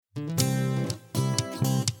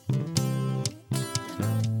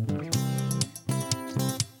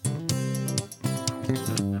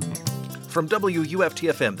From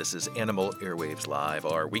WUFT-FM, this is Animal Airwaves Live,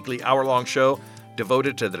 our weekly hour-long show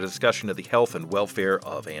devoted to the discussion of the health and welfare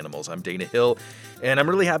of animals. I'm Dana Hill, and I'm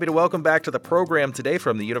really happy to welcome back to the program today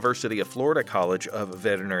from the University of Florida College of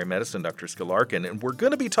Veterinary Medicine, Dr. Iske Larkin. And we're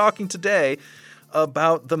going to be talking today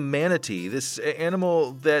about the manatee, this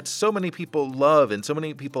animal that so many people love and so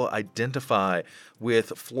many people identify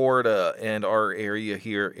with Florida and our area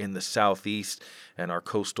here in the southeast and our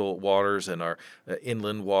coastal waters and our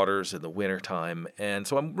inland waters in the wintertime. And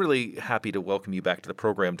so I'm really happy to welcome you back to the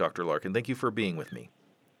program, Dr. Larkin. Thank you for being with me.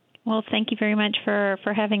 Well, thank you very much for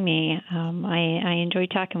having me. I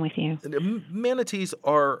enjoyed talking with you. Manatees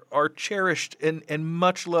are cherished and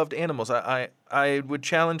much loved animals. I would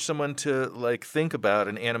challenge someone to think about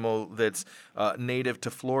an animal that's native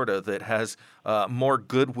to Florida that has more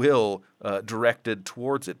goodwill directed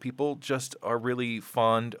towards it. People just are really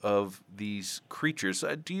fond of these creatures.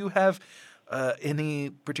 Do you have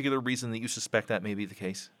any particular reason that you suspect that may be the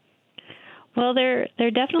case? Well, they're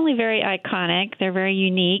definitely very iconic. They're very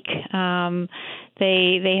unique.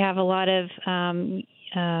 They have a lot of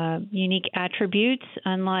unique attributes.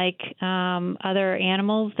 Unlike other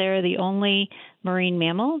animals, they're the only marine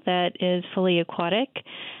mammal that is fully aquatic.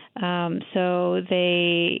 So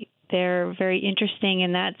they're very interesting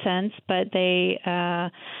in that sense. But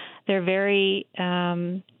they're very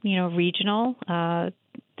regional.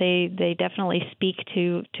 They definitely speak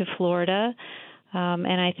to Florida.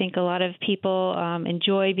 And I think a lot of people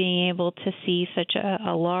enjoy being able to see such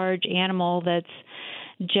a large animal that's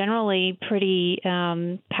generally pretty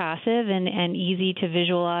passive and easy to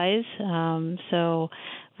visualize. So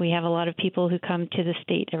we have a lot of people who come to the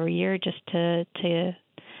state every year just to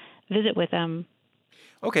visit with them.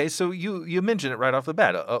 Okay, so you mentioned it right off the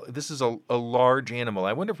bat. This is a large animal.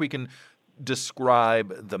 I wonder if we can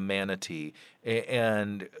describe the manatee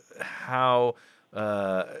and how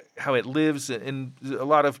it lives, and a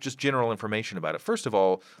lot of just general information about it. First of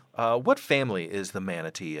all, what family is the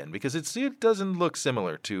manatee in? Because it doesn't look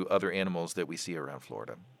similar to other animals that we see around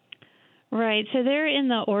Florida. Right. So they're in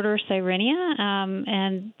the order Sirenia,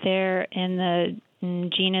 and they're in the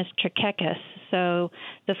genus Trichechus. So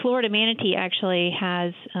the Florida manatee actually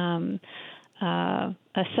has a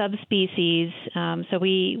subspecies. So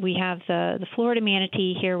we have the Florida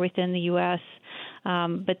manatee here within the U.S.,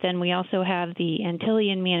 but then we also have the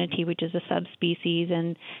Antillean manatee, which is a subspecies,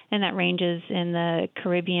 and that ranges in the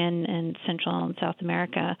Caribbean and Central and South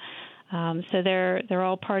America. So they're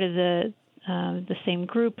all part of the same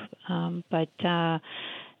group, but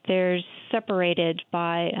they're separated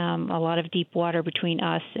by a lot of deep water between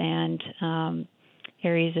us and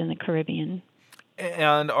areas in the Caribbean.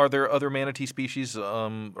 And are there other manatee species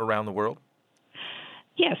around the world?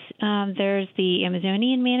 Yes, there's the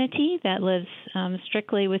Amazonian manatee that lives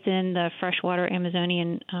strictly within the freshwater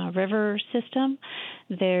Amazonian river system.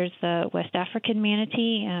 There's the West African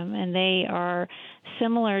manatee, and they are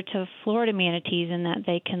similar to Florida manatees in that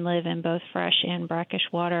they can live in both fresh and brackish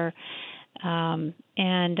water. And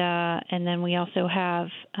then we also have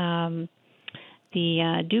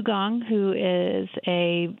the dugong, who is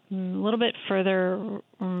a little bit further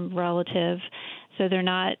relative. So they're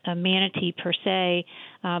not a manatee per se,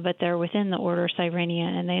 but they're within the order Sirenia,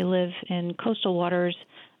 and they live in coastal waters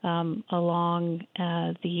along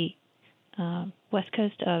the west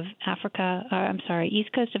coast of Africa.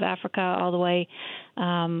 East coast of Africa, all the way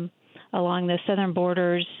along the southern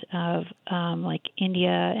borders of like India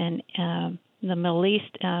and the Middle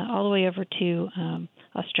East, all the way over to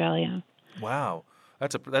Australia. Wow,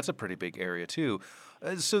 that's a pretty big area too.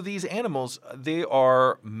 So these animals, they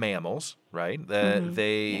are mammals, right? Mm-hmm.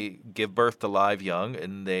 They give birth to live young,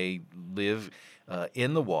 and they live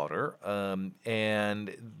in the water,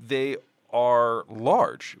 and they are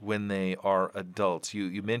large when they are adults.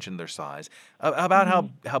 You mentioned their size. About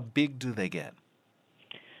how big do they get?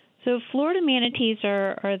 So Florida manatees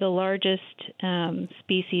are the largest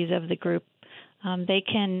species of the group. They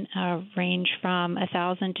can range from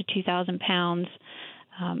 1,000 to 2,000 pounds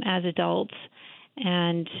as adults.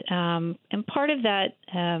 And part of that,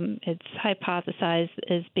 it's hypothesized,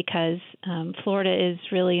 is because Florida is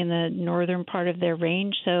really in the northern part of their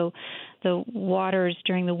range, so the waters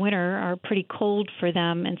during the winter are pretty cold for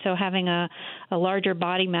them, and so having a larger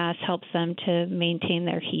body mass helps them to maintain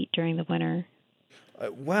their heat during the winter.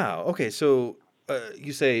 Wow. Okay, so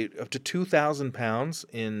you say up to 2,000 pounds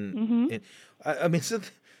in I mean,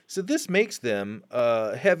 so this makes them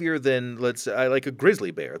heavier than, let's say, like a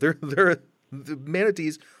grizzly bear. The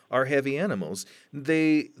manatees are heavy animals.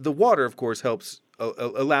 The water, of course,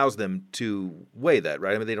 allows them to weigh that,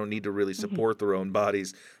 right? I mean, they don't need to really support their own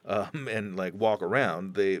bodies and like walk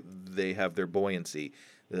around. They have their buoyancy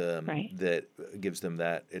Right. that gives them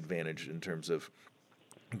that advantage in terms of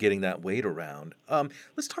getting that weight around.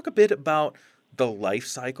 Let's talk a bit about the life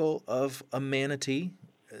cycle of a manatee.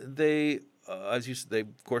 They, as you, they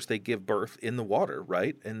of course they give birth in the water,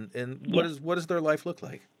 right? And Yeah. what does their life look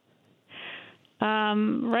like?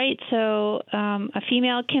 Right. So a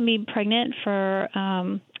female can be pregnant for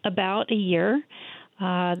about a year.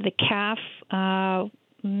 The calf,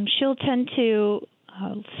 she'll tend to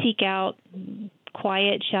seek out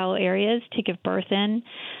quiet, shallow areas to give birth in.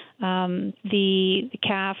 The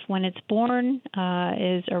calf, when it's born,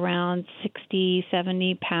 is around 60,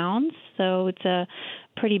 70 pounds. So it's a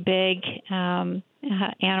pretty big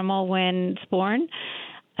animal when it's born.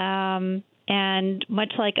 And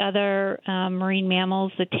much like other marine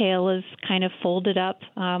mammals, the tail is kind of folded up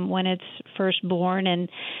when it's first born, and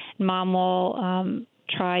mom will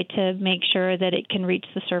try to make sure that it can reach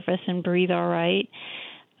the surface and breathe all right.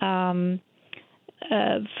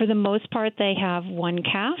 For the most part, they have one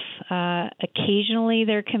calf. Occasionally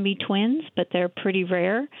there can be twins, but they're pretty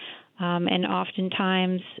rare. And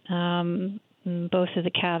oftentimes both of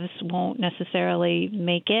the calves won't necessarily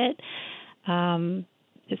make it.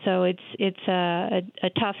 So it's a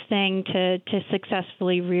tough thing to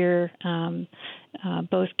successfully rear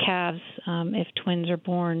both calves if twins are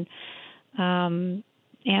born.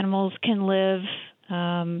 Animals can live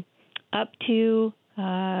up to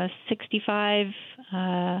 65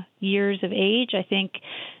 years of age. I think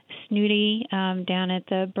Snooty down at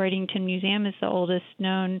the Bradenton Museum is the oldest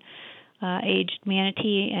known aged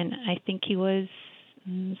manatee, and I think he was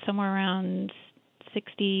somewhere around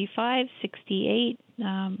 65, 68.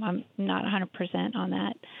 I'm not 100% on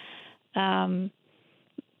that.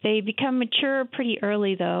 They become mature pretty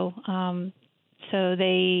early, though, so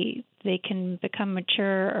they can become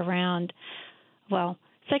mature around,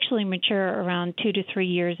 sexually mature around 2 to 3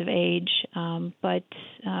 years of age, but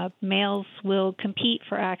males will compete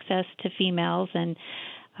for access to females, and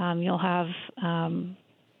you'll have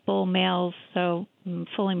bull males, so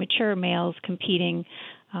fully mature males competing,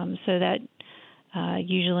 so that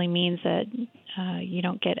usually means that you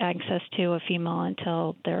don't get access to a female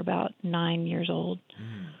until they're about 9 years old.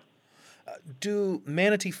 Do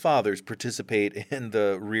manatee fathers participate in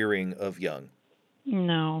the rearing of young?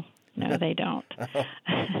 No, they don't.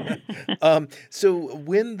 So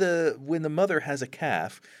when the mother has a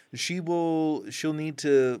calf, she'll need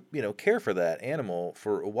to care for that animal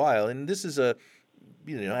for a while, and this is as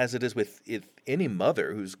it is with any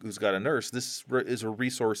mother who's got a nurse, this is a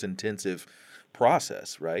resource intensive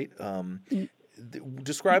process, right?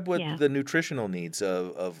 Describe what the nutritional needs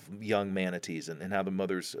of young manatees and how the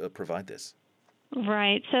mothers provide this.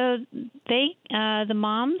 Right. So the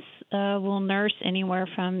moms will nurse anywhere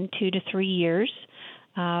from 2 to 3 years,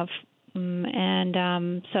 and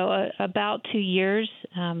so about 2 years,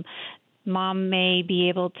 mom may be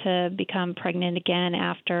able to become pregnant again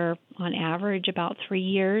after, on average, about 3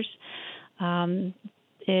 years.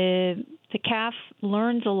 The calf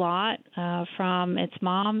learns a lot from its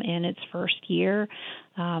mom in its first year.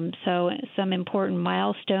 So some important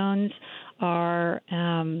milestones are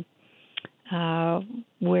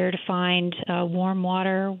where to find warm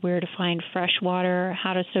water, where to find fresh water,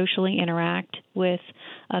 how to socially interact with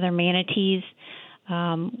other manatees.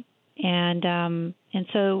 And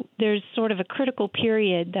so there's sort of a critical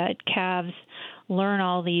period that calves learn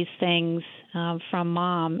all these things from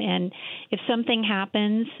mom. And if something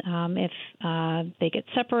happens, if they get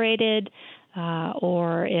separated,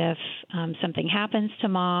 or if something happens to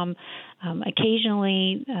mom,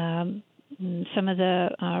 occasionally some of the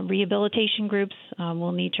rehabilitation groups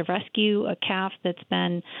will need to rescue a calf that's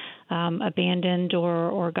been abandoned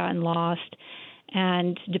or gotten lost.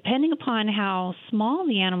 And depending upon how small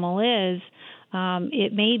the animal is,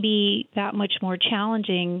 it may be that much more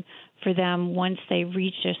challenging for them once they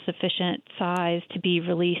reach a sufficient size to be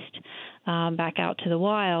released back out to the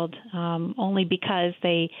wild, only because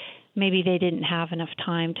maybe they didn't have enough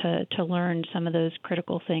time to learn some of those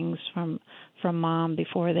critical things from mom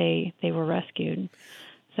before they were rescued.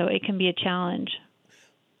 So it can be a challenge.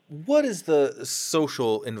 What is the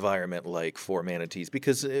social environment like for manatees?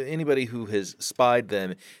 Because anybody who has spied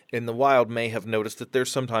them in the wild may have noticed that they're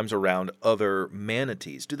sometimes around other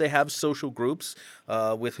manatees. Do they have social groups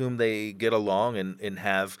with whom they get along and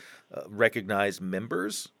have recognized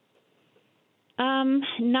members?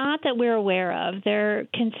 Not that we're aware of. They're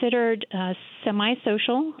considered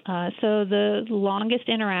semi-social. So the longest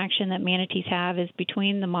interaction that manatees have is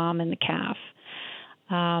between the mom and the calf.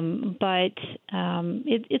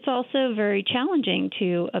 It's also very challenging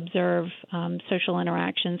to observe social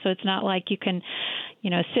interaction. So it's not like you can,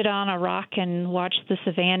 sit on a rock and watch the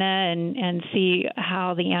savanna and see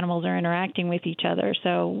how the animals are interacting with each other.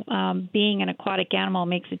 So being an aquatic animal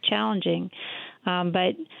makes it challenging.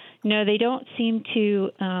 But no, they don't seem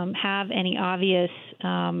to have any obvious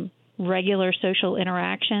regular social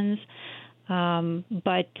interactions.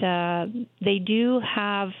 But they do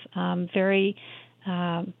have very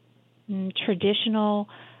traditional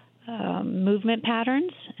movement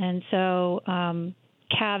patterns, and so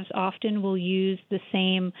calves often will use the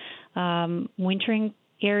same wintering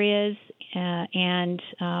areas and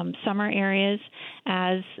summer areas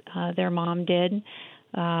as their mom did.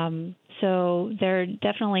 So there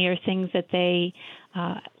definitely are things that they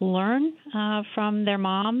learn from their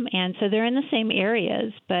mom, and so they're in the same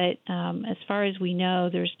areas, but as far as we know,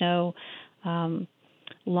 there's no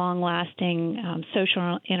long-lasting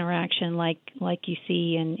social interaction like you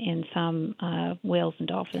see in some whales and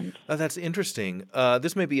dolphins. Oh, that's interesting.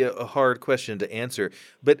 This may be a hard question to answer,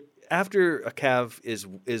 but after a calf is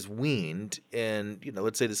weaned, and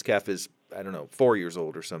let's say this calf is 4 years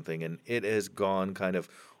old or something, and it has gone kind of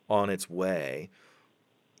on its way.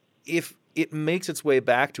 If it makes its way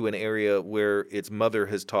back to an area where its mother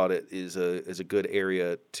has taught it is a good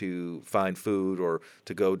area to find food or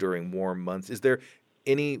to go during warm months, is there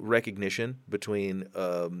any recognition between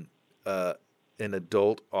an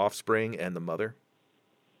adult offspring and the mother?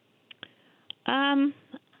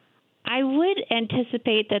 I would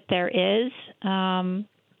anticipate that there is.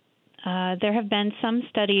 There have been some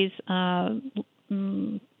studies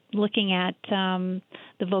looking at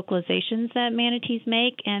the vocalizations that manatees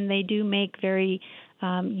make, and they do make very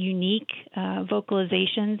unique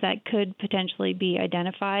vocalizations that could potentially be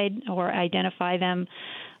identified or identify them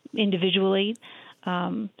individually.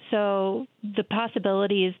 So the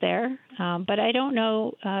possibility is there, but I don't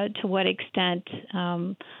know to what extent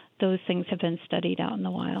those things have been studied out in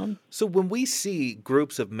the wild. So when we see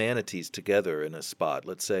groups of manatees together in a spot,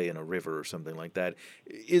 let's say in a river or something like that,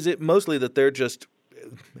 is it mostly that they're just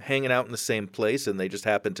hanging out in the same place and they just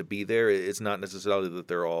happen to be there? It's not necessarily that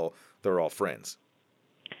they're all friends.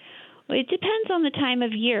 Well, it depends on the time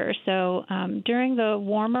of year. So during the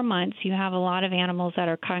warmer months, you have a lot of animals that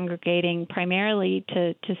are congregating primarily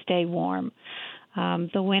to stay warm.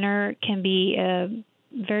 The winter can be a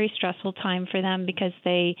very stressful time for them because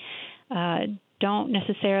they don't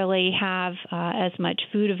necessarily have as much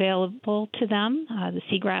food available to them. The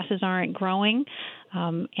seagrasses aren't growing,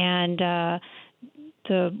 and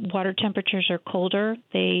the water temperatures are colder.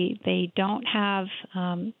 They don't have,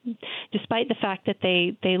 despite the fact that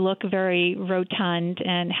they look very rotund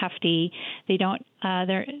and hefty, they don't have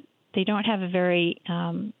a very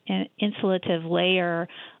insulative layer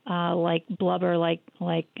like blubber like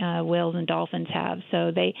whales and dolphins have.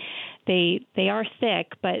 So they are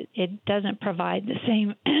thick, but it doesn't provide the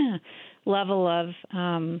same level of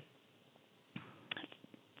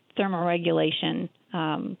thermoregulation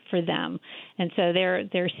for them, and so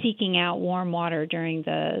they're seeking out warm water during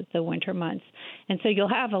the winter months, and so you'll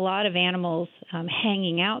have a lot of animals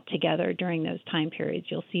hanging out together during those time periods.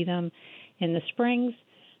 You'll see them in the springs,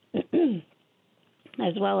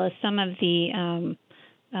 as well as some of the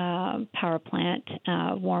power plant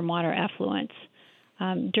warm water effluents.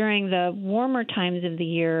 During the warmer times of the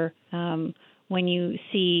year, when you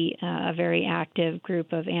see a very active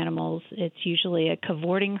group of animals, it's usually a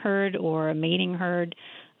cavorting herd or a mating herd,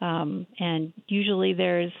 and usually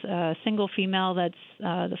there's a single female that's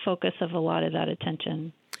the focus of a lot of that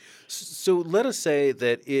attention. So let us say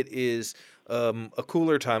that it is a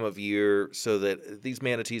cooler time of year so that these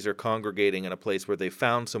manatees are congregating in a place where they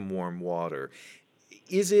found some warm water.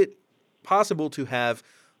 Is it possible to have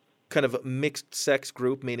kind of a mixed sex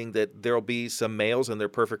group, meaning that there'll be some males and they're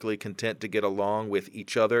perfectly content to get along with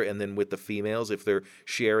each other, and then with the females if they're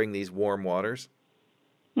sharing these warm waters?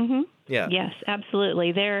 Mm-hmm. Yeah. Yes,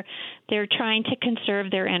 absolutely. They're trying to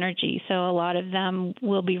conserve their energy, so a lot of them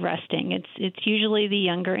will be resting. It's usually the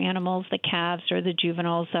younger animals, the calves or the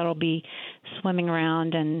juveniles, that'll be swimming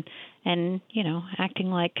around and acting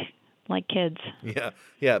like kids.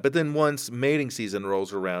 Yeah. But then once mating season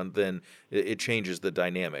rolls around, then it changes the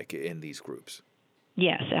dynamic in these groups.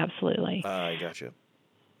 Yes, absolutely. I gotcha.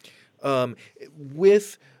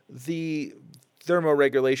 With the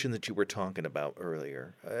thermoregulation that you were talking about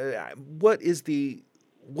earlier, what is the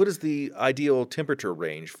ideal temperature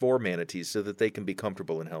range for manatees so that they can be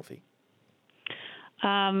comfortable and healthy?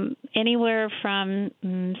 Anywhere from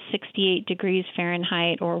 68 degrees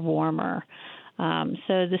Fahrenheit or warmer.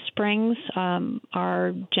 So the springs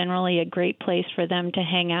are generally a great place for them to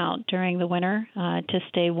hang out during the winter to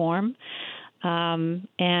stay warm.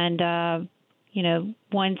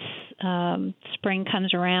 Once spring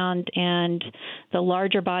comes around and the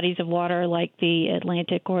larger bodies of water like the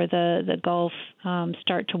Atlantic or the Gulf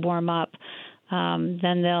start to warm up,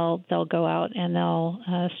 then they'll go out and they'll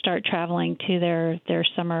start traveling to their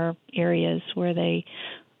summer areas where they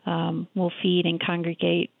will feed and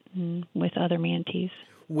congregate with other manatees.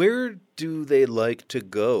 Where do they like to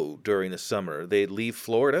go during the summer? They leave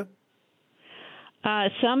Florida?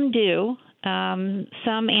 Some do.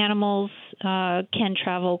 Some animals can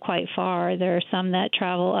travel quite far. There are some that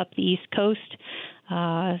travel up the East Coast.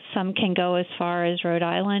 Some can go as far as Rhode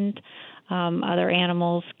Island. Other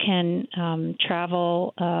animals can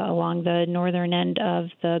travel along the northern end of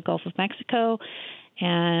the Gulf of Mexico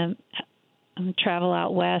and travel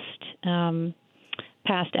out west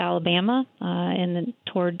past Alabama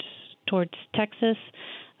towards Texas.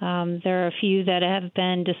 There are a few that have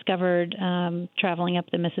been discovered traveling up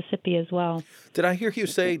the Mississippi as well. Did I hear you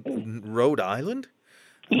say Rhode Island?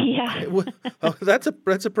 Yeah. Oh, that's a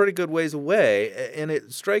pretty good ways away, and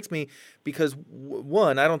it strikes me because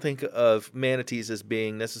one, I don't think of manatees as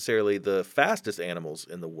being necessarily the fastest animals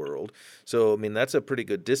in the world. So I mean that's a pretty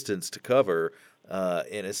good distance to cover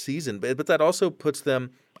in a season, but that also puts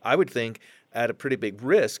them, I would think, at a pretty big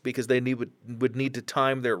risk because they would need to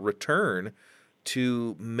time their return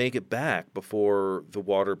to make it back before the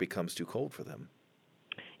water becomes too cold for them.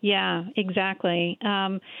 Yeah, exactly.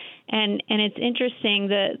 And it's interesting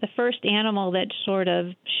that the first animal that sort of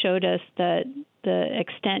showed us the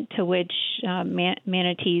extent to which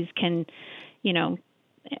manatees can,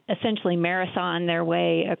 essentially marathon their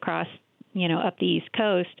way across, up the East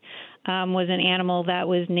Coast, was an animal that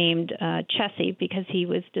was named Chessie because he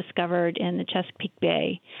was discovered in the Chesapeake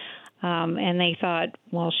Bay. And they thought,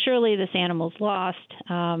 well, surely this animal's lost.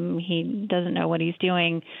 He doesn't know what he's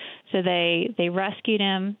doing. So they rescued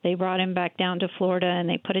him. They brought him back down to Florida, and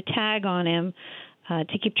they put a tag on him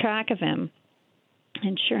to keep track of him.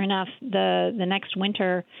 And sure enough, the next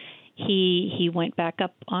winter, he went back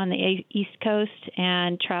up on the East Coast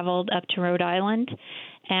and traveled up to Rhode Island.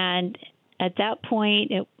 And at that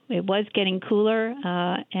point, it was getting cooler,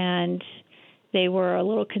 and they were a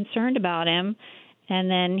little concerned about him. And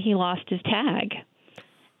then he lost his tag.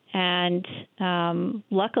 And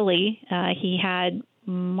luckily, he had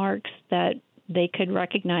marks that they could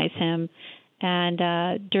recognize him.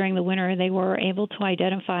 And during the winter, they were able to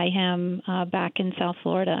identify him back in South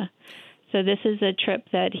Florida. So this is a trip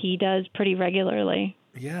that he does pretty regularly.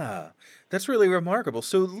 Yeah, that's really remarkable.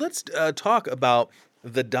 So let's talk about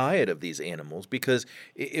the diet of these animals, because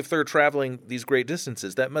if they're traveling these great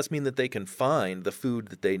distances, that must mean that they can find the food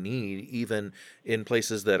that they need even in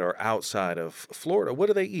places that are outside of Florida. What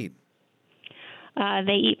do they eat?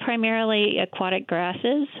 They eat primarily aquatic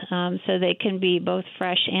grasses, so they can be both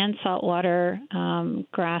fresh and saltwater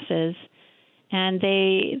grasses. And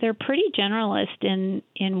they're pretty generalist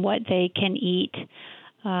in what they can eat.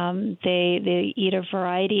 They eat a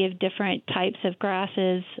variety of different types of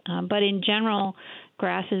grasses, but in general,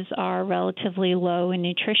 grasses are relatively low in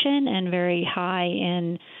nutrition and very high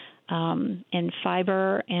in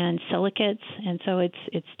fiber and silicates, and so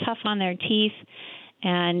it's tough on their teeth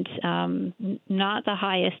and not the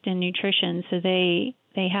highest in nutrition. So they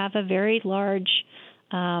have a very large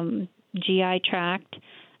GI tract,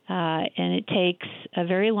 and it takes a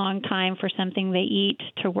very long time for something they eat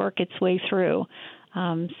to work its way through.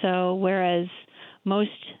 So whereas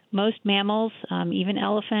most mammals, even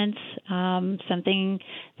elephants, something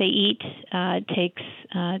they eat takes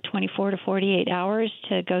 24 to 48 hours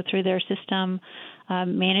to go through their system.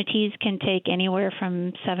 Manatees can take anywhere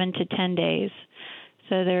from 7 to 10 days.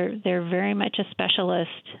 So they're very much a specialist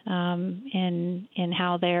in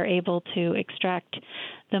how they're able to extract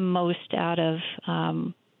the most out of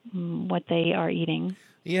what they are eating.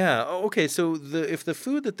 Yeah. Okay. So if the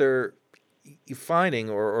food that they're finding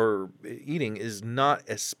or eating is not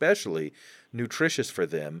especially nutritious for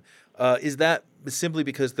them, is that simply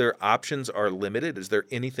because their options are limited? Is there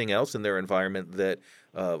anything else in their environment that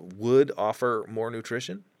would offer more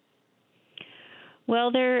nutrition?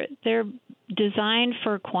 Well, they're designed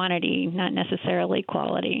for quantity, not necessarily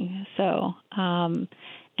quality. So, and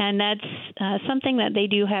that's something that they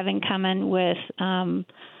do have in common with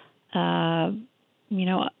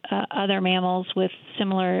other mammals with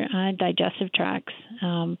similar digestive tracts,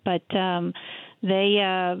 but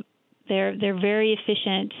they're very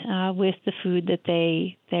efficient with the food that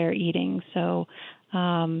they're eating. So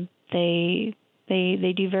they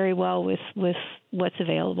do very well with what's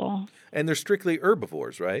available. And they're strictly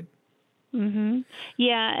herbivores, right? Mhm.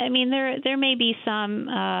 Yeah, I mean there may be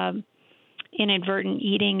some inadvertent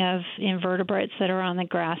eating of invertebrates that are on the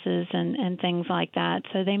grasses and things like that.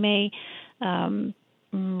 So they may um,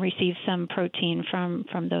 receive some protein from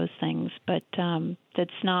those things, but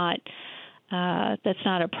that's not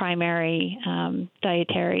a primary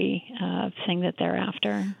dietary thing that they're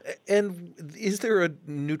after. And is there a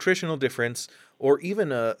nutritional difference or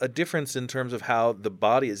even a difference in terms of how the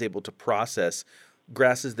body is able to process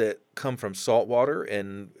grasses that come from salt water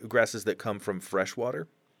and grasses that come from fresh water?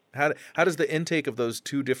 How does the intake of those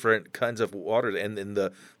two different kinds of water and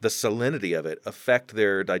the salinity of it affect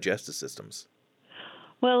their digestive systems?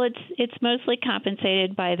 Well, it's mostly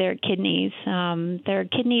compensated by their kidneys. Their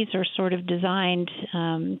kidneys are sort of designed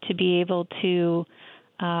to be able to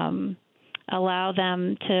allow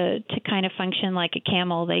them to kind of function like a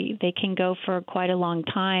camel. They can go for quite a long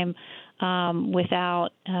time without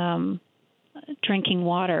drinking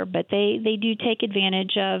water, but they do take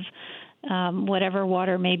advantage of whatever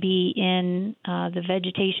water may be in the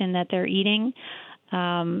vegetation that they're eating.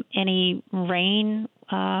 Any rain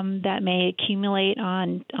that may accumulate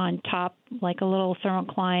on top, like a little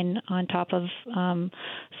thermocline on top of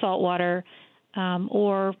salt water,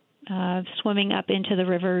 or swimming up into the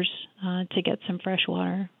rivers to get some fresh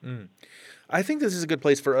water. Mm. I think this is a good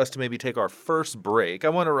place for us to maybe take our first break. I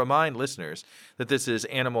want to remind listeners that this is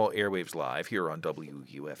Animal Airwaves Live here on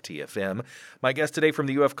WUFT-FM. My guest today from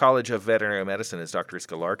the UF College of Veterinary Medicine is Dr.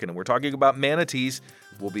 Iske Larkin, and we're talking about manatees.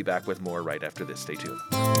 We'll be back with more right after this. Stay tuned.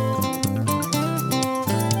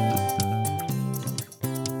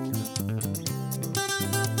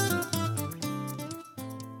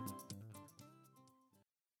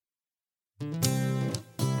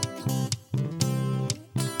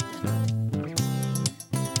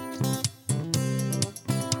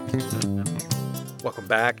 Welcome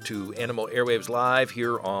back to Animal Airwaves Live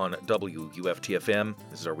here on WUFT-FM.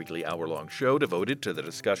 This is our weekly hour-long show devoted to the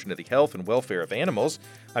discussion of the health and welfare of animals.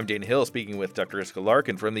 I'm Dana Hill, speaking with Dr. Iske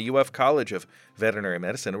Larkin from the UF College of Veterinary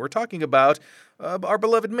Medicine, and we're talking about our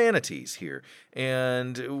beloved manatees here.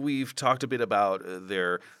 And we've talked a bit about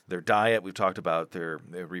their diet. We've talked about their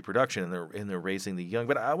reproduction and their raising the young.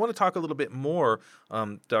 But I want to talk a little bit more,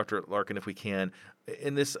 Dr. Larkin, if we can.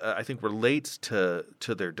 And this, I think, relates to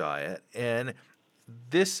their diet. And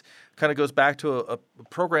this kind of goes back to a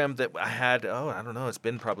program that I had, I don't know, it's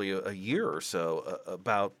been probably a year or so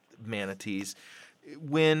about manatees,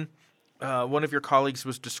 when one of your colleagues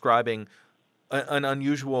was describing an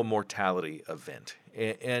unusual mortality event.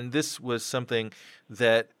 And this was something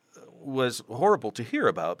that was horrible to hear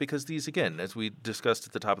about because these, again, as we discussed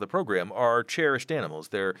at the top of the program, are cherished animals.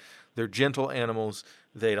 They're gentle animals.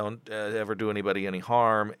 They don't ever do anybody any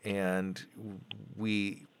harm, and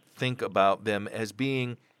we think about them as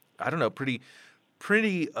being, I don't know, pretty,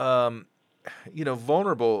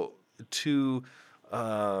 vulnerable to,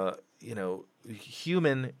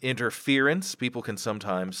 human interference. People can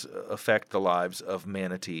sometimes affect the lives of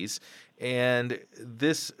manatees. And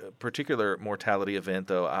this particular mortality event,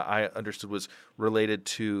 though, I understood was related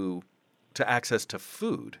to access to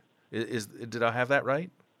food. Did I have that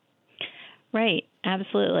right? Right,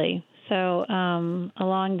 absolutely. So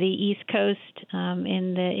along the East Coast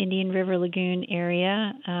in the Indian River Lagoon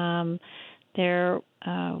area, there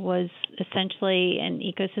was essentially an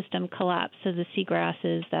ecosystem collapse of the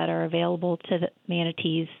seagrasses that are available to the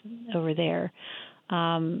manatees over there.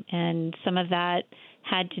 And some of that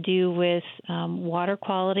had to do with water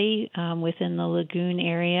quality within the lagoon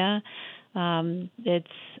area. It's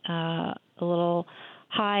a little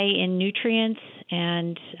high in nutrients,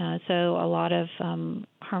 and so a lot of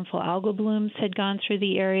harmful algal blooms had gone through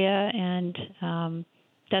the area and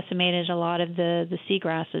decimated a lot of the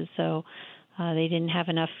seagrasses, so they didn't have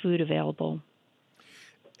enough food available.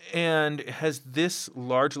 And has this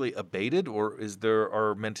largely abated, or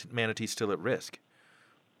are manatees still at risk?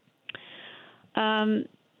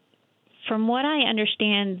 From what I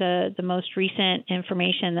understand, the most recent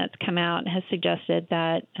information that's come out has suggested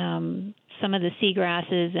that some of the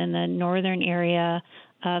seagrasses in the northern area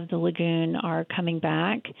of the lagoon are coming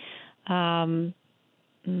back.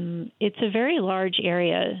 It's a very large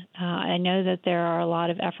area. I know that there are a lot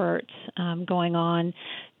of efforts going on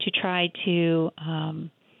to try to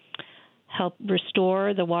help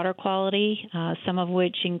restore the water quality, some of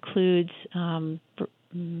which includes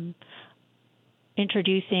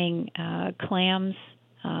introducing clams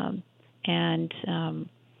and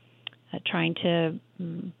trying to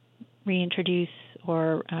reintroduce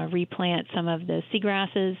or replant some of the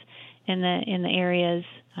seagrasses in the areas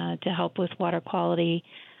to help with water quality.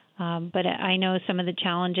 But I know some of the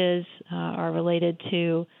challenges are related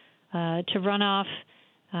to runoff,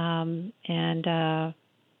 and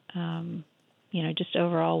just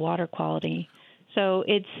overall water quality. So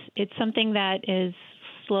it's something that is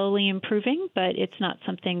slowly improving, but it's not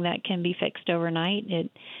something that can be fixed overnight.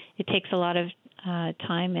 It takes a lot of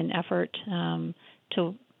time and effort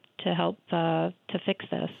to help to fix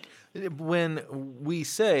this. When we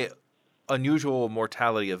say unusual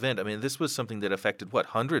mortality event, I mean, this was something that affected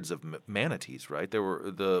hundreds of manatees, right? There were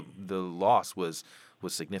the loss was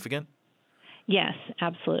significant. Yes,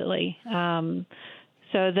 absolutely.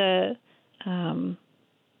 So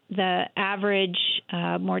the average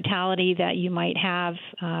mortality that you might have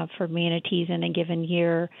for manatees in a given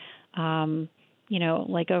year,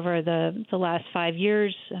 like over the last 5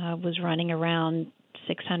 years, was running around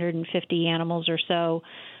 650 animals or so.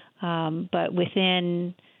 But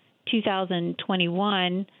within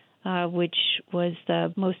 2021, which was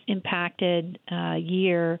the most impacted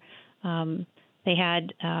year, they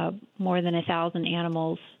had more than 1,000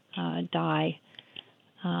 animals die.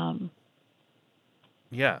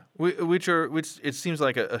 Which it seems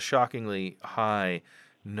like a shockingly high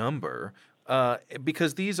number,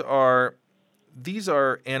 because these are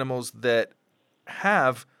animals that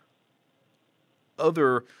have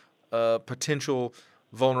other potential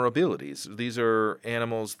vulnerabilities. These are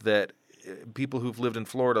animals that people who've lived in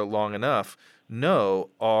Florida long enough know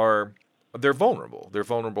they're vulnerable. They're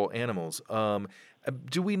vulnerable animals.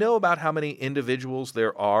 Do we know about how many individuals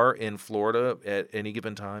there are in Florida at any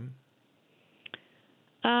given time?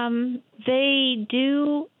 They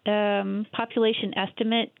do population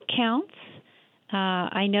estimate counts.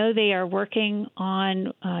 I know they are working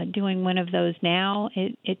on doing one of those now.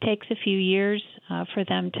 It takes a few years for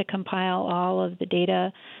them to compile all of the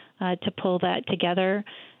data to pull that together.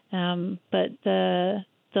 But the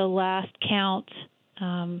last count,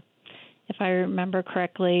 if I remember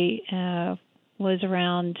correctly, was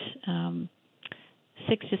around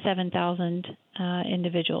 6,000 to 7,000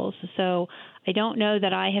 individuals. So I don't know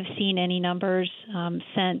that I have seen any numbers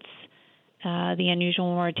since the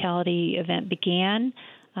unusual mortality event began,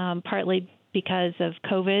 partly because of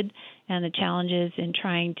COVID and the challenges in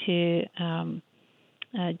trying to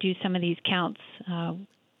do some of these counts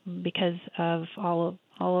because of all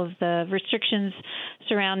of the restrictions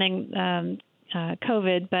surrounding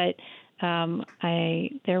COVID. But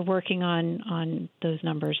they're working on those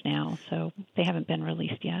numbers now, so they haven't been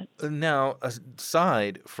released yet. Now,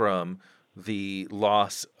 aside from the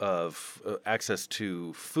loss of access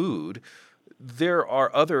to food, there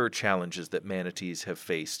are other challenges that manatees have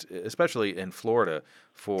faced, especially in Florida,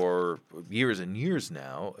 for years and years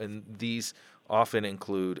now, and these often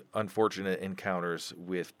include unfortunate encounters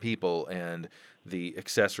with people and the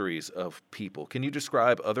accessories of people. Can you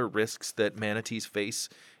describe other risks that manatees face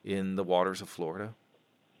in the waters of Florida?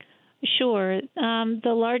 Sure. The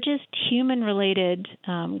largest human-related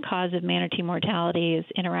cause of manatee mortality is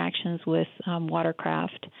interactions with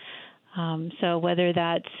watercraft. So whether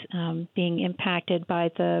that's being impacted by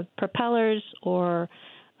the propellers or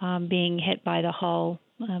being hit by the hull,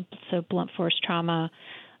 so blunt force trauma,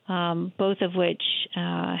 both of which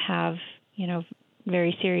have,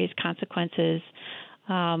 very serious consequences.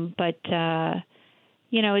 But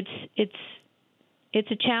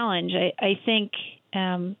it's a challenge. I think.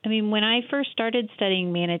 When I first started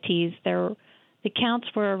studying manatees, the counts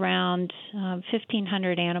were around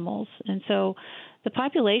 1,500 animals, and so the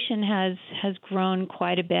population has grown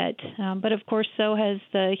quite a bit. But of course, so has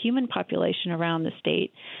the human population around the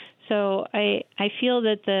state. So I feel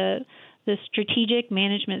that the strategic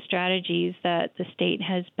management strategies that the state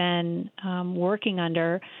has been working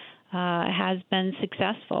under has been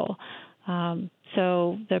successful.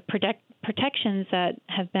 So the protections that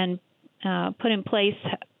have been put in place,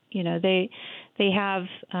 they have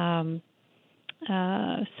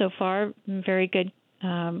so far very good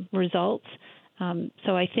results.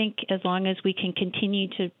 So I think as long as we can continue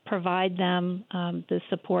to provide them the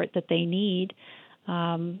support that they need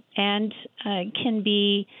and can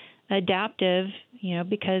be adaptive,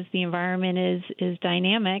 because the environment is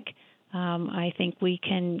dynamic, I think we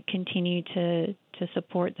can continue to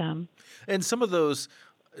support them. And some of those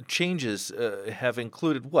changes have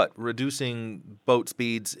included what? Reducing boat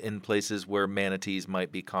speeds in places where manatees might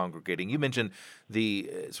be congregating. You mentioned the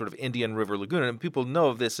sort of Indian River Lagoon, and people know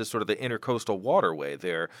of this as sort of the intercoastal waterway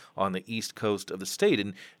there on the east coast of the state.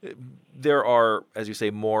 And there are, as you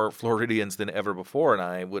say, more Floridians than ever before, and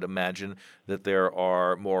I would imagine that there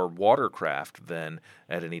are more watercraft than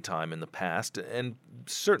at any time in the past. And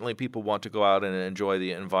certainly people want to go out and enjoy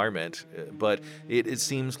the environment, but it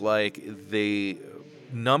seems like the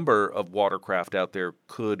number of watercraft out there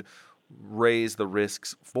could raise the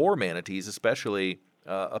risks for manatees, especially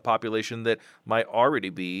a population that might already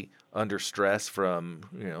be under stress from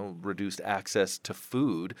reduced access to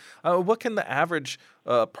food. What can the average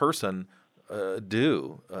person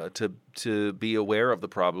do to be aware of the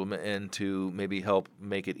problem and to maybe help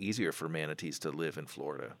make it easier for manatees to live in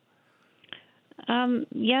Florida?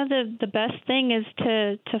 The best thing is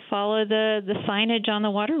to follow the signage on the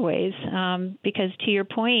waterways, because to your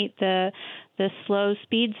point, the slow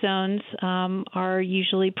speed zones are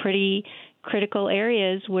usually pretty critical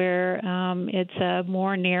areas where it's a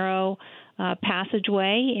more narrow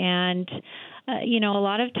passageway, and a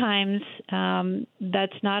lot of times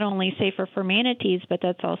that's not only safer for manatees, but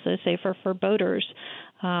that's also safer for boaters.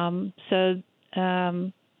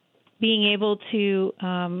 Being able to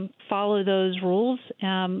follow those rules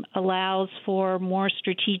allows for more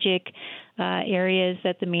strategic areas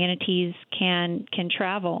that the manatees can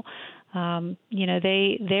travel.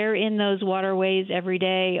 They're in those waterways every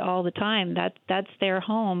day, all the time. That's their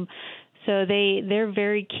home. So they're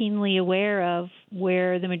very keenly aware of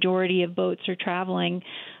where the majority of boats are traveling,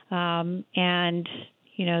 and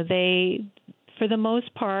they, for the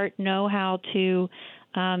most part, know how to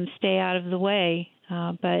stay out of the way.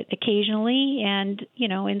 But occasionally, and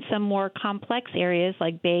in some more complex areas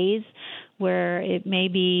like bays, where it may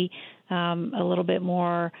be a little bit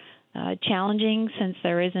more challenging, since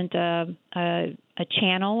there isn't a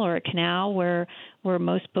channel or a canal where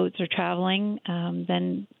most boats are traveling,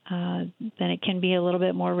 then it can be a little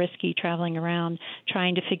bit more risky traveling around,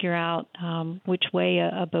 trying to figure out which way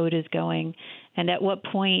a boat is going, and at what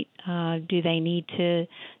point do they need to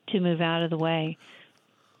move out of the way.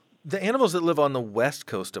 The animals that live on the west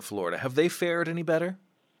coast of Florida, have they fared any better?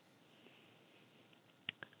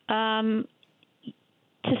 To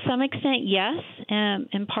some extent, yes.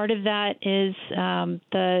 And part of that is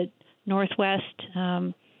the northwest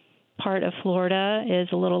part of Florida is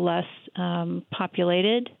a little less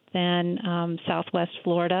populated than southwest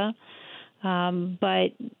Florida.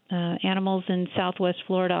 But animals in southwest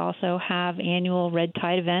Florida also have annual red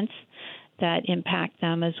tide events that impact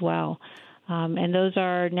them as well. And those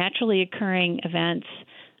are naturally occurring events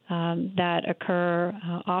that occur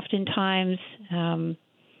oftentimes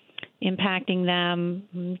impacting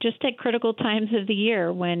them just at critical times of the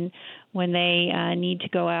year when they need to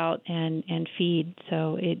go out and feed.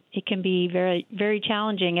 So it can be very, very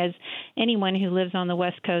challenging, as anyone who lives on the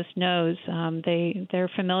West Coast knows.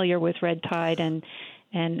 They're familiar with red tide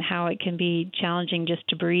and how it can be challenging just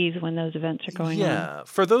to breathe when those events are going on. Yeah.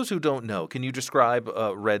 For those who don't know, can you describe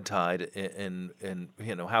red tide and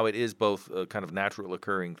how it is both a kind of naturally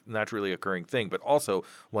occurring thing, but also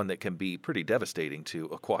one that can be pretty devastating to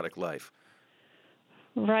aquatic life?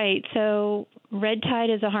 Right. So red tide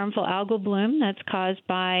is a harmful algal bloom that's caused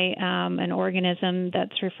by an organism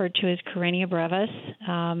that's referred to as Carenia brevis,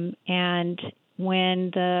 and when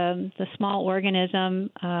the small organism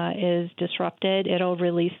is disrupted, it'll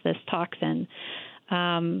release this toxin.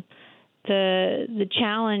 The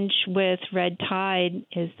challenge with red tide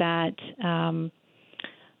is that,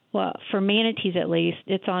 for manatees at least,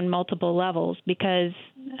 it's on multiple levels, because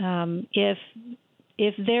if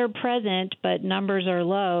they're present but numbers are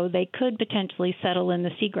low, they could potentially settle in the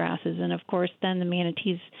seagrasses, and of course then the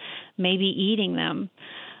manatees may be eating them.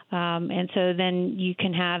 And so then you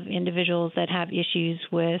can have individuals that have issues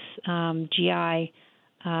with GI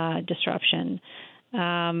disruption.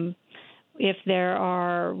 If there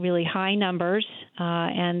are really high numbers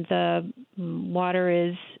and the water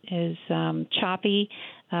is choppy,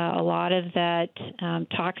 a lot of that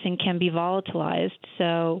toxin can be volatilized.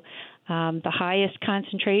 So the highest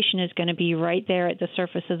concentration is going to be right there at the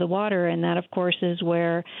surface of the water, and that, of course, is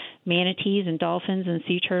where manatees and dolphins and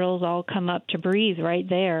sea turtles all come up to breathe, right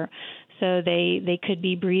there. So they could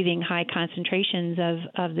be breathing high concentrations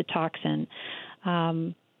of the toxin.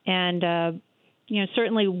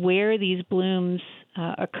 Certainly where these blooms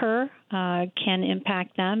occur can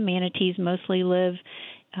impact them. Manatees mostly live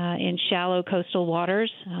in shallow coastal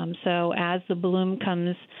waters, so as the bloom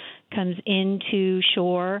comes into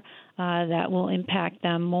shore, that will impact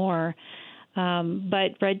them more.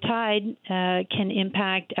 But red tide can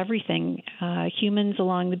impact everything: humans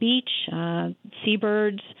along the beach,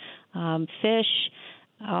 seabirds, fish.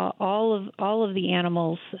 All of the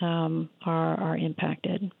animals are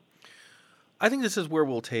impacted. I think this is where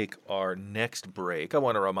we'll take our next break. I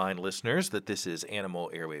want to remind listeners that this is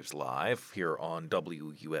Animal Airwaves Live here on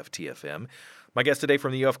WUFT-FM. My guest today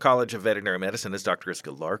from the UF College of Veterinary Medicine is Dr.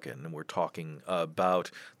 Iske Larkin, and we're talking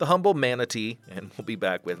about the humble manatee, and we'll be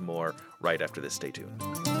back with more right after this. Stay tuned.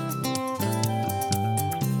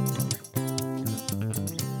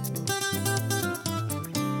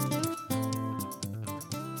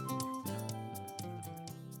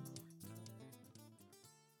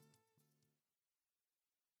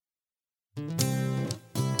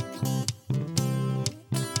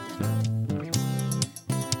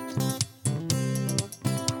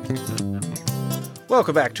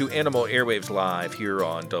 Welcome back to Animal Airwaves Live here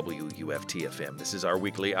on WUFT-FM. This is our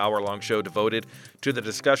weekly hour-long show devoted to the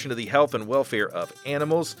discussion of the health and welfare of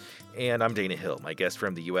animals. And I'm Dana Hill. My guest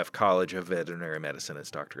from the UF College of Veterinary Medicine is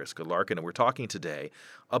Dr. Iske Larkin, and we're talking today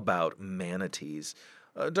about manatees.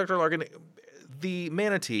 Dr. Larkin, the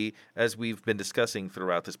manatee, as we've been discussing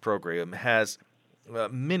throughout this program, has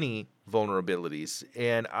many vulnerabilities.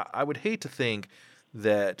 And I would hate to think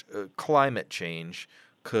that climate change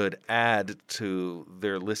could add to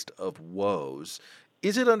their list of woes.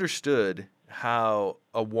 Is it understood how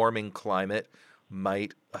a warming climate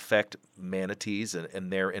might affect manatees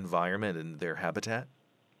and their environment and their habitat?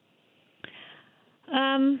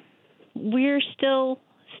 We're still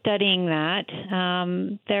studying that.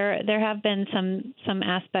 There have been some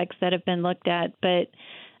aspects that have been looked at, but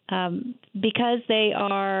because they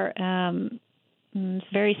are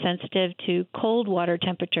very sensitive to cold water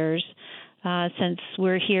temperatures, since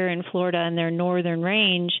we're here in Florida in their northern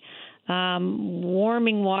range,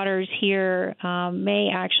 warming waters here may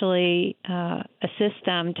actually assist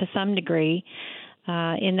them to some degree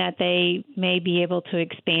in that they may be able to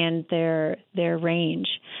expand their range.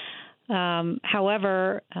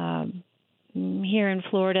 However, here in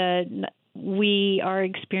Florida, we are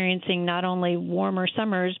experiencing not only warmer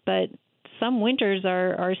summers, but some winters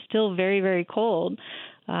are still very, very cold.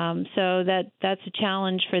 So that's a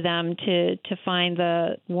challenge for them to find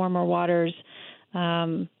the warmer waters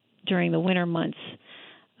during the winter months.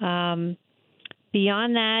 Beyond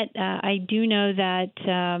that, I do know that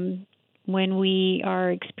when we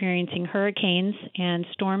are experiencing hurricanes and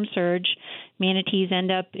storm surge, manatees end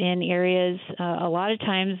up in areas a lot of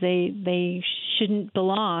times they shouldn't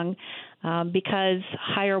belong. Because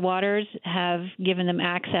higher waters have given them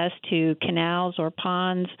access to canals or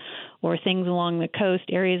ponds or things along the coast,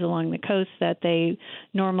 areas along the coast that they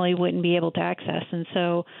normally wouldn't be able to access. And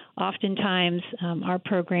so oftentimes our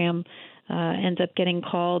program ends up getting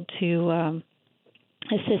called to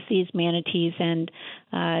assist these manatees and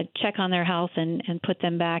check on their health and put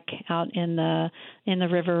them back out in the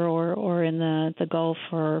river or in the Gulf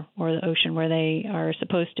or the ocean where they are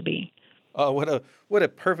supposed to be. Oh, what a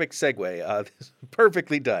perfect segue!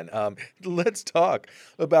 Perfectly done. Let's talk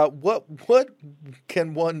about what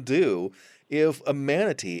can one do if a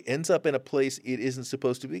manatee ends up in a place it isn't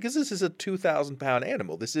supposed to be, because this is a 2,000-pound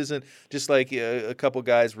animal. This isn't just like a couple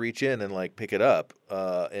guys reach in and like pick it up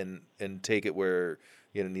and take it where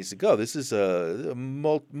it needs to go. This is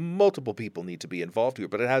multiple people need to be involved here,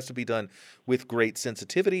 but it has to be done with great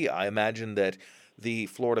sensitivity. I imagine that the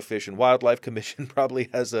Florida Fish and Wildlife Commission probably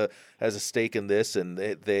has a stake in this, and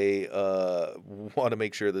they want to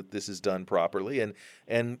make sure that this is done properly. And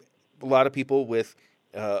a lot of people with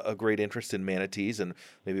a great interest in manatees and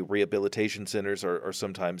maybe rehabilitation centers are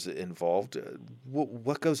sometimes involved.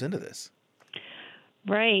 What goes into this?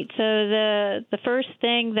 Right. So the first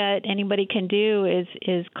thing that anybody can do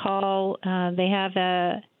is call. They have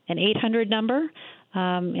an 800 number.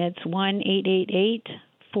 It's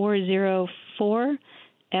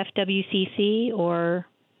 1-888-404-FWCC or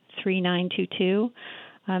 3922.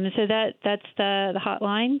 So that's the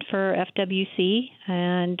hotline for FWC,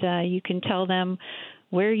 and you can tell them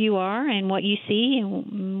where you are and what you see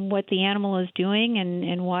and what the animal is doing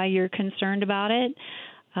and why you're concerned about it,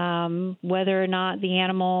 whether or not the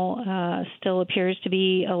animal still appears to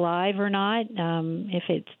be alive or not, if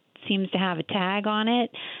it seems to have a tag on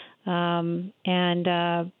it, and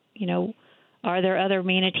are there other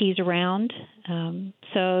manatees around?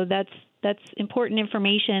 So that's important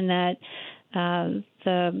information that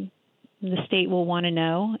the state will want to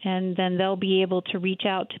know, and then they'll be able to reach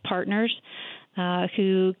out to partners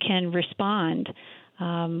who can respond.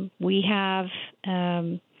 We have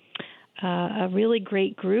a really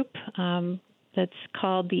great group that's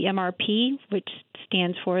called the MRP, which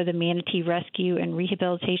stands for the Manatee Rescue and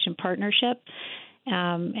Rehabilitation Partnership,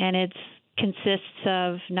 and it consists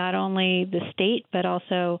of not only the state but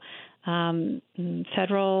also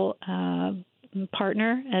federal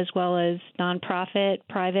partner as well as nonprofit,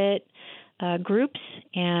 private groups,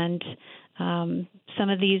 and some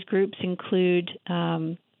of these groups include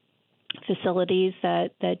facilities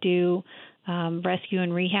that do rescue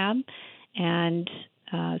and rehab, and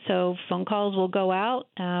so phone calls will go out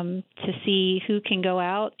to see who can go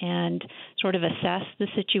out and sort of assess the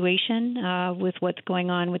situation with what's going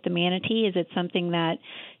on with the manatee. Is it something that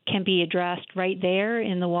can be addressed right there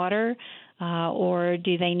in the water, or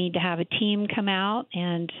do they need to have a team come out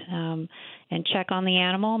and check on the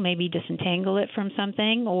animal, maybe disentangle it from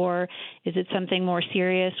something, or is it something more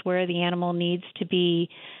serious where the animal needs to be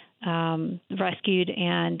rescued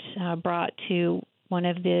and brought to one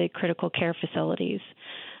of the critical care facilities?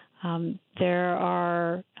 There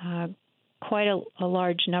are quite a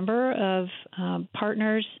large number of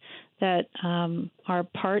partners that are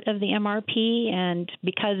part of the MRP, and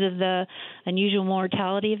because of the unusual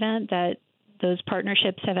mortality event, that those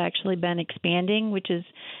partnerships have actually been expanding, which is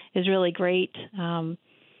really great.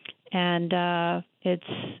 And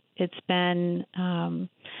it's been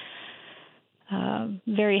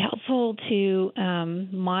very helpful to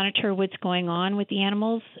monitor what's going on with the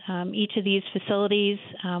animals. Each of these facilities,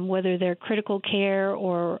 whether they're critical care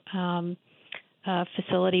or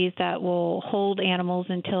facilities that will hold animals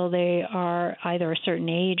until they are either a certain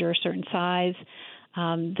age or a certain size,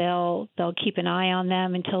 they'll keep an eye on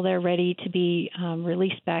them until they're ready to be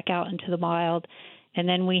released back out into the wild. And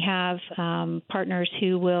then we have partners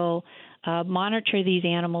who will monitor these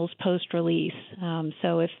animals post-release.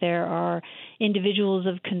 So if there are individuals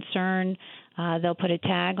of concern, they'll put a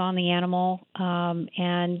tag on the animal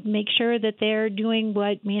and make sure that they're doing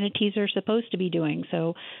what manatees are supposed to be doing.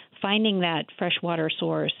 So finding that freshwater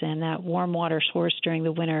source and that warm water source during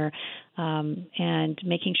the winter, and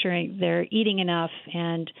making sure they're eating enough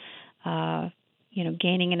and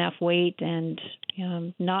gaining enough weight and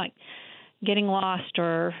not getting lost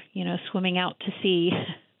or swimming out to sea.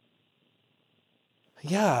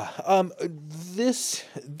 Yeah, this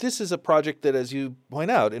is a project that, as you point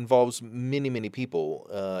out, involves many people.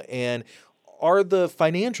 And are the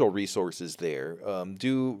financial resources there?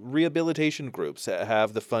 Do rehabilitation groups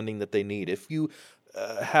have the funding that they need? If you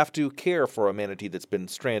have to care for a manatee that's been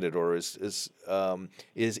stranded or is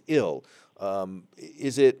ill,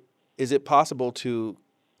 is it possible to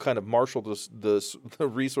kind of marshal the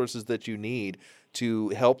resources that you need to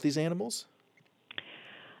help these animals?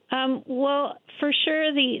 Well, for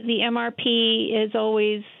sure, the MRP is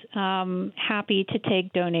always happy to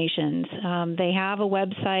take donations. They have a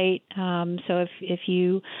website, so if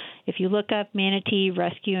you look up Manatee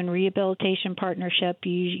Rescue and Rehabilitation Partnership,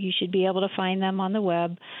 you should be able to find them on the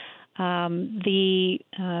web. The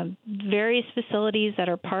various facilities that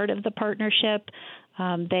are part of the partnership,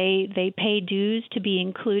 they pay dues to be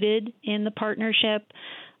included in the partnership.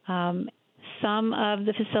 Some of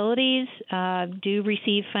the facilities do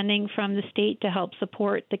receive funding from the state to help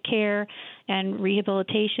support the care and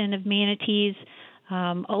rehabilitation of manatees.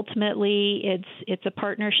 Ultimately, it's a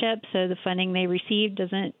partnership, so the funding they receive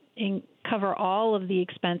doesn't cover all of the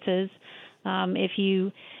expenses. If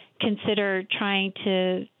you consider trying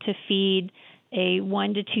to feed a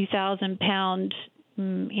 1,000 to 2,000 pound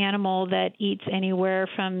animal that eats anywhere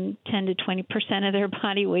from 10 to 20% of their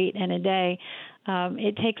body weight in a day,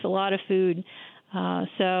 it takes a lot of food,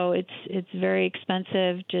 so it's very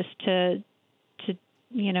expensive just to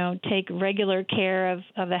take regular care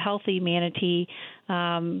of a healthy manatee.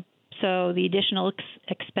 So the additional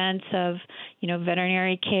expense of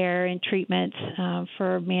veterinary care and treatments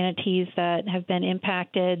for manatees that have been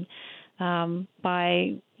impacted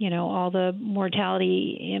by all the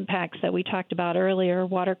mortality impacts that we talked about earlier: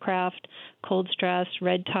 watercraft, cold stress,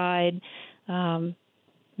 red tide.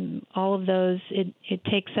 All of those, it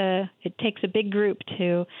takes a big group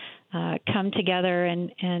to come together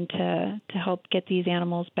and to help get these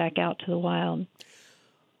animals back out to the wild.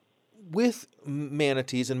 With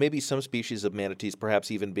manatees, and maybe some species of manatees perhaps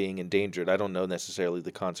even being endangered, I don't know necessarily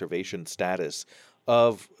the conservation status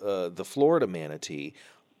of the Florida manatee,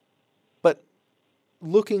 but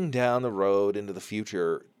looking down the road into the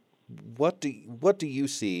future, what do you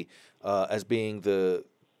see as being the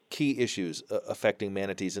key issues affecting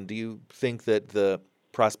manatees, and do you think that the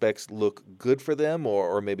prospects look good for them,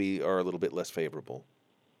 or maybe are a little bit less favorable?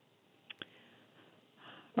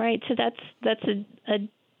 Right. So that's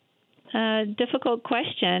a difficult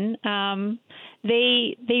question.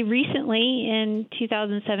 They recently, in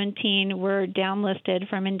 2017, were downlisted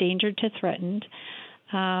from endangered to threatened.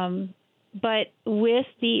 But with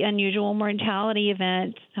the unusual mortality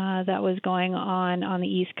event that was going on the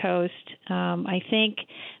East Coast, I think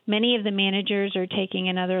many of the managers are taking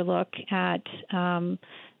another look at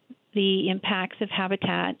the impacts of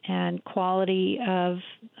habitat and quality of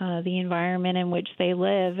the environment in which they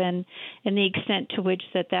live, and the extent to which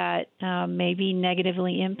that may be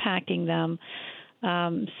negatively impacting them.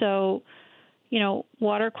 So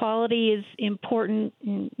water quality is important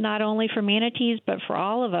not only for manatees but for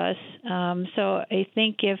all of us. So I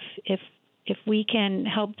think if we can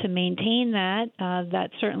help to maintain that,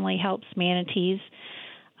 that certainly helps manatees.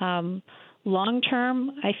 Long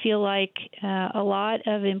term, I feel like a lot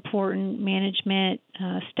of important management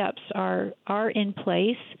steps are in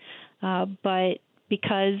place, but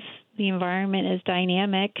because the environment is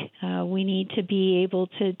dynamic, we need to be able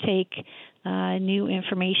to take new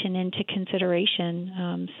information into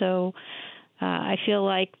consideration. So I feel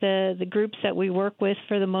like the groups that we work with,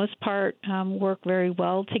 for the most part, work very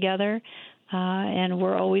well together. And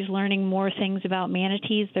we're always learning more things about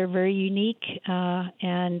manatees. They're very unique,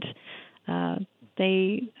 and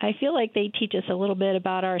I feel like they teach us a little bit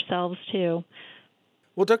about ourselves, too.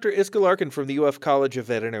 Well, Dr. Iske Larkin from the UF College of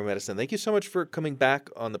Veterinary Medicine, thank you so much for coming back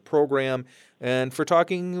on the program and for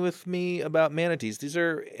talking with me about manatees. These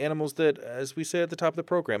are animals that, as we said at the top of the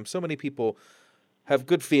program, so many people have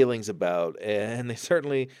good feelings about, and they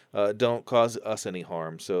certainly don't cause us any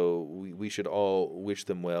harm. So we should all wish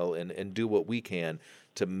them well and do what we can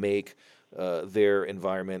to make their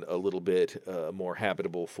environment a little bit more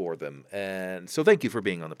habitable for them. And so thank you for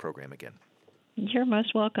being on the program again. You're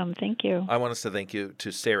most welcome. Thank you. I want us to thank you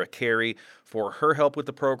to Sarah Carey for her help with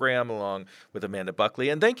the program, along with Amanda Buckley.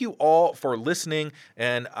 And thank you all for listening.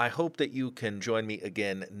 And I hope that you can join me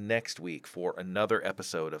again next week for another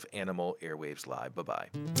episode of Animal Airwaves Live. Bye-bye.